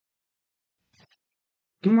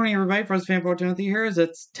Good morning, everybody. President Fanboy Timothy here.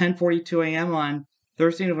 It's 10:42 a.m. on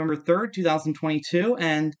Thursday, November 3rd, 2022,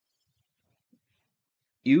 and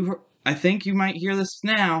I think you might hear this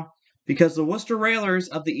now because the Worcester Railers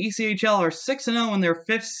of the ECHL are 6-0 in their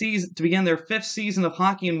fifth season to begin their fifth season of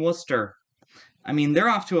hockey in Worcester. I mean, they're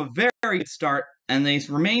off to a very good start, and they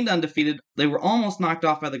remained undefeated. They were almost knocked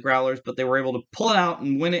off by the Growlers, but they were able to pull it out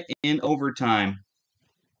and win it in overtime.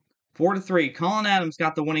 4-3. Colin Adams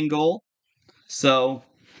got the winning goal. So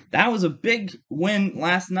that was a big win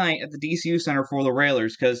last night at the DCU Center for the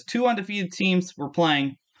Railers because two undefeated teams were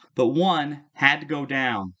playing, but one had to go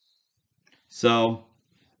down. So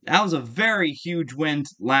that was a very huge win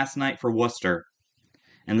last night for Worcester.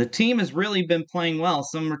 And the team has really been playing well.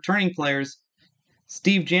 Some returning players.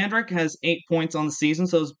 Steve Jandrick has 8 points on the season,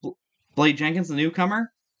 so is Blade Jenkins, the newcomer.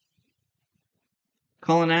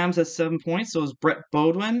 Colin Adams has 7 points, so is Brett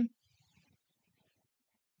Bodwin.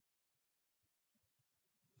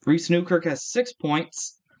 Reese Newkirk has 6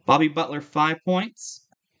 points. Bobby Butler, 5 points.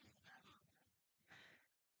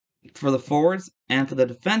 For the forwards and for the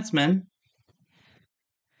defensemen,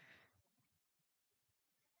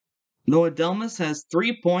 Noah Delmas has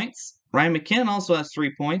 3 points. Ryan McKinnon also has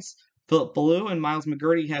 3 points. Philip Ballou and Miles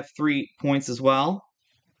McGurty have 3 points as well.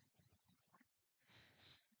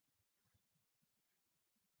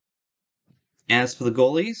 As for the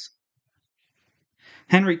goalies,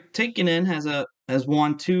 Henry Tikkanen has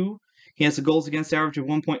won 2. He has a goals against average of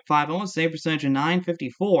 1.50, save percentage of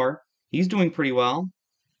 .954. He's doing pretty well.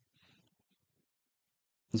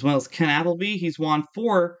 As well as Ken Appleby, he's won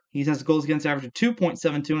 4. He has a goals against average of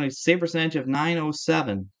 2.72 and a save percentage of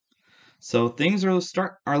 .907. So things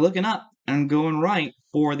are looking up and going right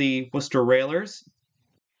for the Worcester Railers.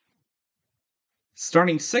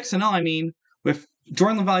 Starting 6-0, I mean, with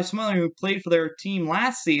Jordan LaValle-Smothering, who played for their team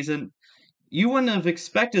last season, you wouldn't have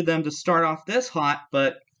expected them to start off this hot,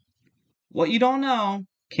 but what you don't know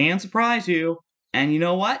can surprise you. And you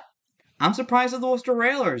know what? I'm surprised at the Worcester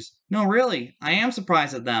Railers. No, really, I am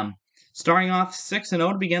surprised at them. Starting off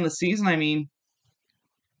 6-0 to begin the season, I mean,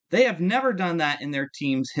 they have never done that in their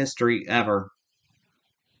team's history ever.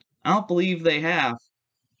 I don't believe they have.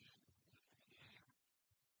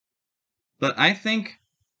 But I think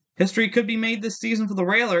history could be made this season for the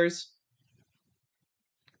Railers.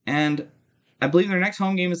 And I believe their next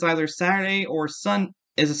home game is either Saturday or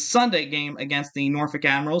is a Sunday game against the Norfolk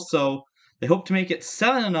Admirals. So they hope to make it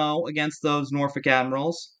 7-0 against those Norfolk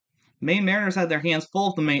Admirals. Maine Mariners had their hands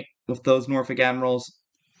full with those Norfolk Admirals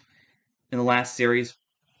in the last series.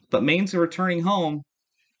 But Maine's returning home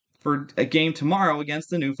for a game tomorrow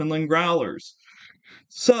against the Newfoundland Growlers.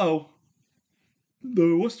 So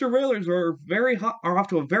the Worcester Railers are off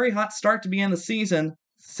to a very hot start to begin the season,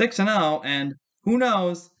 6-0, and who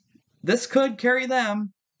knows, this could carry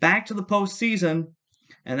them back to the postseason,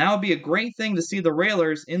 and that would be a great thing to see the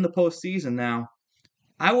Railers in the postseason now.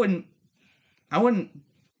 I wouldn't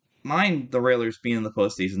mind the Railers being in the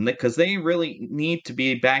postseason because they really need to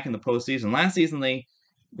be back in the postseason. Last season they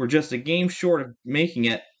were just a game short of making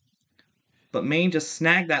it, but Maine just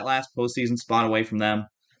snagged that last postseason spot away from them.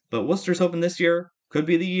 But Worcester's hoping this year could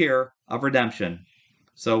be the year of redemption.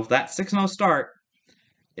 So that 6-0 start,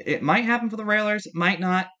 it might happen for the Railers, it might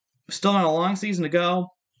not. Still got a long season to go.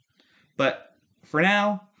 But for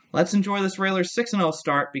now, let's enjoy this Railers 6-0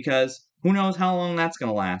 start because who knows how long that's going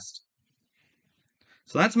to last.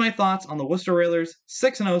 So that's my thoughts on the Worcester Railers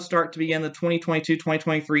 6-0 start to begin the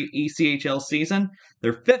 2022-2023 ECHL season,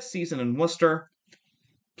 their 5th season in Worcester.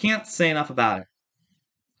 Can't say enough about it.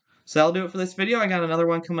 So that'll do it for this video. I got another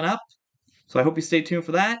one coming up, so I hope you stay tuned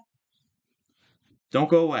for that. Don't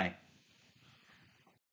go away.